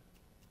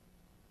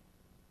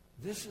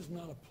 This is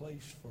not a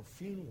place for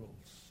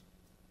funerals.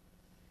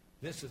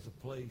 This is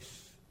a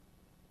place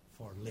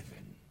for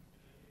living.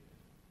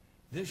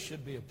 This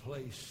should be a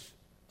place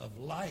of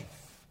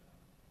life,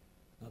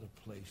 not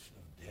a place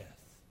of death.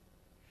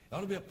 It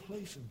ought to be a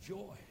place of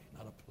joy,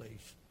 not a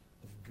place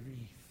of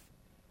grief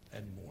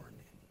and mourning.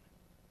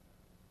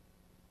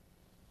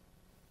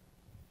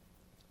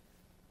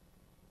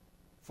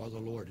 For the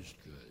Lord is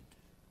good.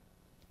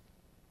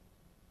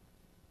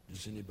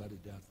 Does anybody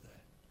doubt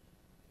that?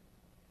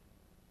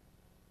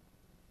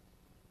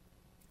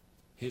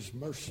 His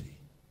mercy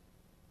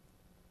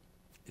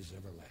is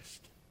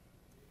everlasting.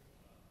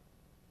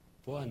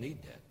 Boy, I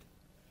need that.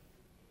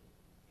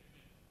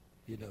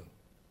 You know,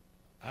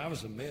 I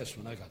was a mess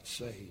when I got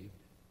saved.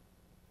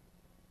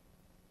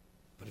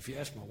 But if you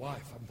ask my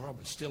wife, I'm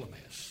probably still a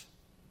mess.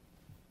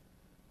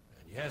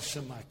 And you ask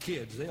some of my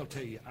kids, they'll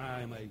tell you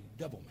I am a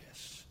double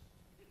mess.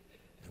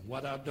 And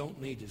what I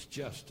don't need is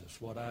justice.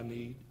 What I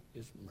need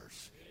is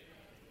mercy.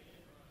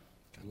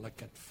 Kind of like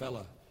that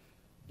fella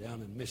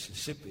down in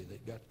Mississippi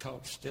that got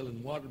caught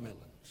stealing watermelons.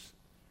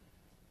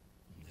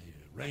 And they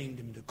arraigned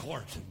him to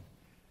court, and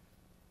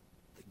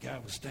the guy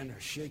was standing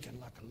there shaking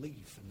like a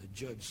leaf. And the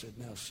judge said,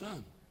 now,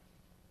 son,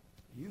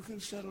 you can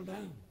settle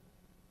down.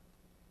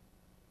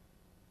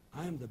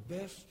 I am the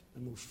best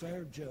and most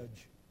fair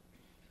judge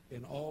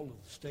in all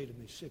of the state of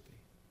Mississippi.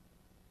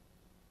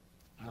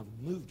 I've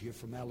moved here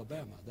from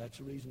Alabama. That's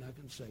the reason I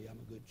can say I'm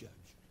a good judge.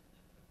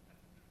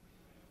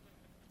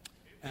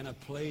 And I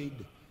played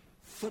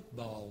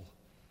football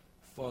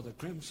for the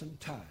Crimson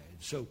Tide.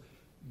 So,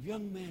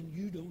 young man,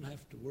 you don't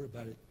have to worry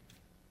about it.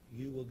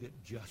 You will get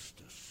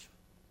justice.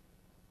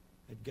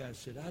 That guy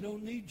said, I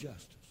don't need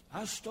justice.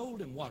 I stole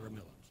them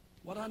watermelons.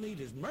 What I need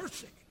is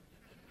mercy.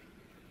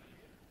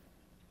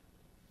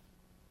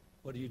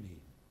 What do you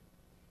need?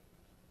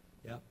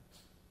 Yeah.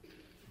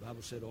 The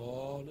Bible said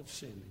all have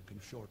sinned and come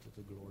short of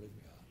the glory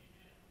of God.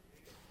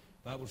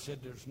 The Bible said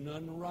there's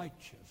none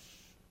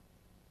righteous.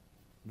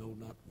 No,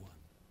 not one.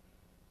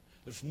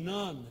 There's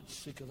none that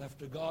seeketh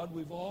after God.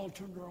 We've all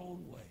turned our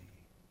own way.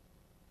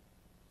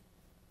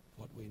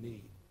 What we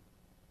need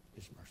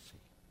is mercy.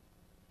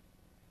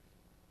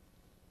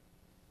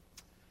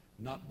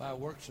 Not by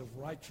works of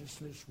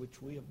righteousness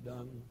which we have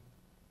done,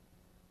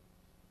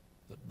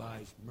 but by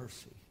his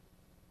mercy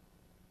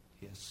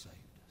he has saved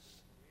us.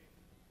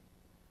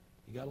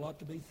 You got a lot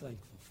to be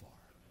thankful for.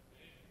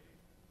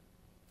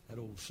 That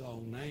old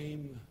song,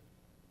 name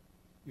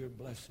your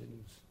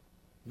blessings.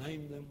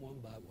 Name them one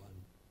by one.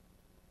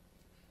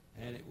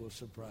 And it will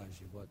surprise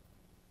you what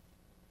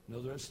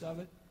Know the rest of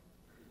it?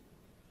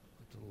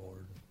 What the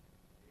Lord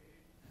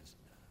has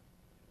done.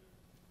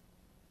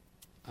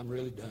 I'm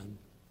really done.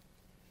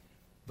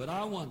 But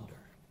I wonder,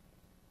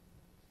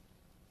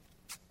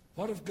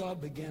 what if God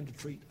began to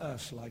treat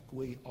us like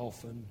we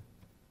often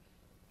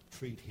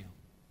treat him?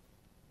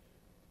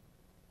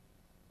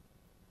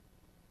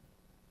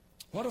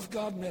 What if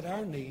God met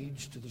our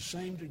needs to the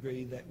same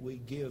degree that we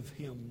give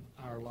him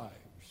our lives?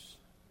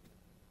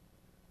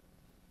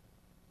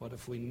 What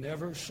if we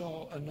never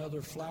saw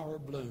another flower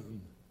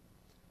bloom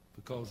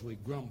because we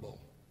grumble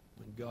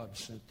when God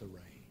sent the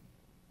rain?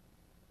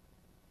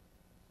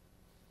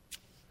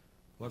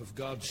 What if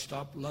God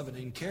stopped loving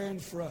and caring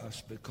for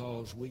us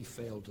because we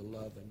failed to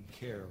love and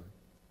care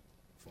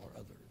for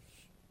others?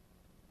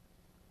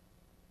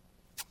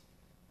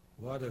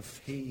 What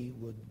if he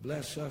would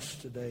bless us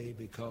today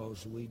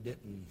because we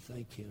didn't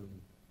thank him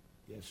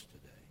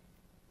yesterday?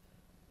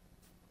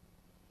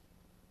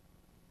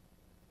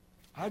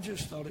 I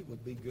just thought it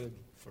would be good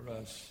for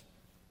us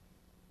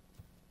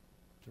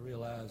to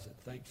realize that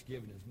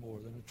Thanksgiving is more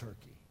than a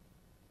turkey.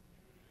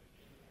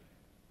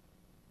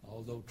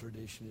 Although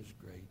tradition is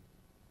great.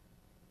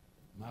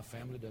 My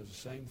family does the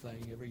same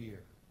thing every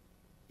year.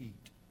 Eat.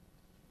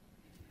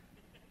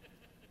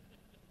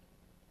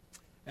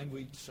 And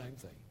we eat the same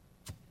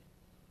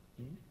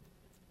thing.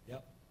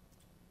 Yep.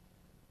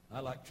 I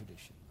like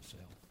tradition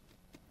myself.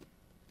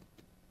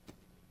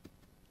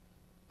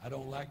 I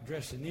don't like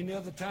dressing any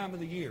other time of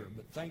the year,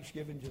 but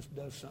Thanksgiving just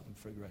does something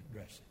for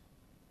dressing.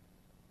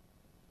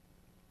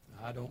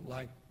 I don't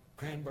like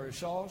cranberry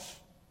sauce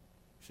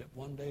except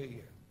one day a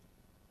year.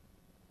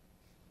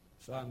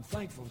 So I'm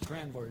thankful for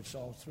cranberry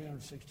sauce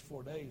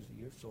 364 days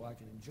a year so I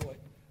can enjoy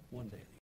it one day a year.